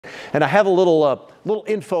And I have a little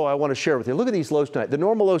info I want to share with you. Look at these lows tonight. The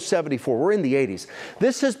normal low 74. We're in the 80s.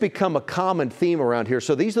 This has become a common theme around here.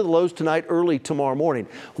 So these are the lows tonight, early tomorrow morning.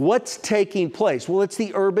 What's taking place? Well, it's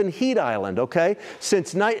the urban heat island, okay?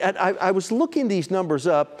 Since I was looking these numbers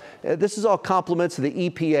up. This is all compliments of the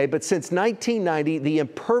EPA, but since 1990, the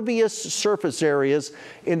impervious surface areas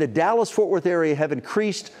in the Dallas-Fort Worth area have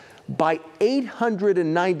increased by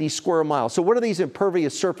 890 square miles. So what are these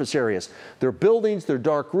impervious surface areas? They're buildings, they're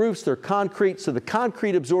dark roofs, they're concrete. So the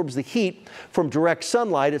concrete absorbs the heat from direct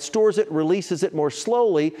sunlight. It stores it, releases it more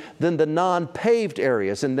slowly than the non-paved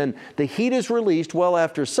areas. And then the heat is released well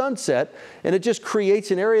after sunset, and it just creates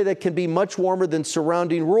an area that can be much warmer than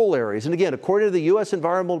surrounding rural areas. And again, according to the U.S.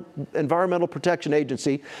 Environmental Protection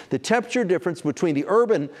Agency, the temperature difference between the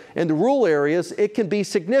urban and the rural areas, it can be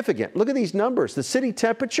significant. Look at these numbers. The city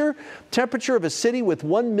temperature of a city with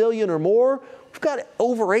 1 million or more, we've got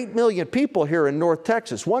over 8 million people here in North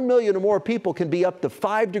Texas. 1 million or more people can be up to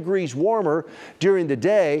 5 degrees warmer during the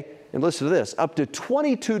day. And listen to this, up to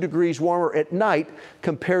 22 degrees warmer at night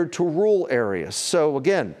compared to rural areas. So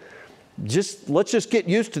again, let's just get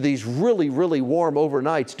used to these really, really warm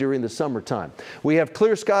overnights during the summertime. We have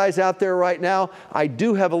clear skies out there right now. I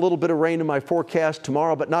do have a little bit of rain in my forecast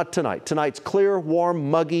tomorrow, but not tonight. Tonight's clear,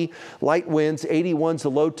 warm, muggy, light winds. 81's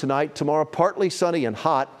the low tonight. Tomorrow, partly sunny and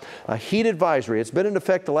hot. A heat advisory. It's been in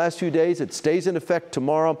effect the last few days. It stays in effect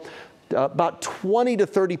tomorrow. About 20 to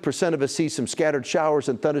 30% of us see some scattered showers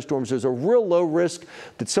and thunderstorms. There's a real low risk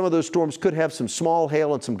that some of those storms could have some small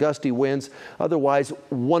hail and some gusty winds. Otherwise,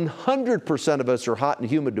 100% of us are hot and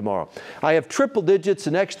humid tomorrow. I have triple digits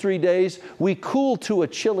the next 3 days. We cool to a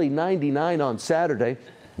chilly 99 on Saturday.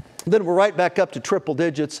 Then we're right back up to triple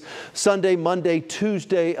digits Sunday, Monday,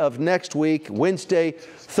 Tuesday of next week, Wednesday,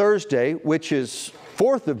 Thursday, which is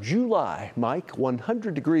 4th of July, Mike,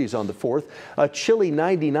 100 degrees on the 4th, a chilly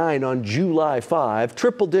 99 on July 5,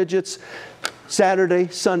 triple digits Saturday,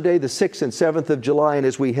 Sunday, the 6th and 7th of July, and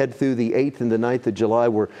as we head through the 8th and the 9th of July,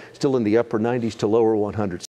 we're still in the upper 90s to lower 100s.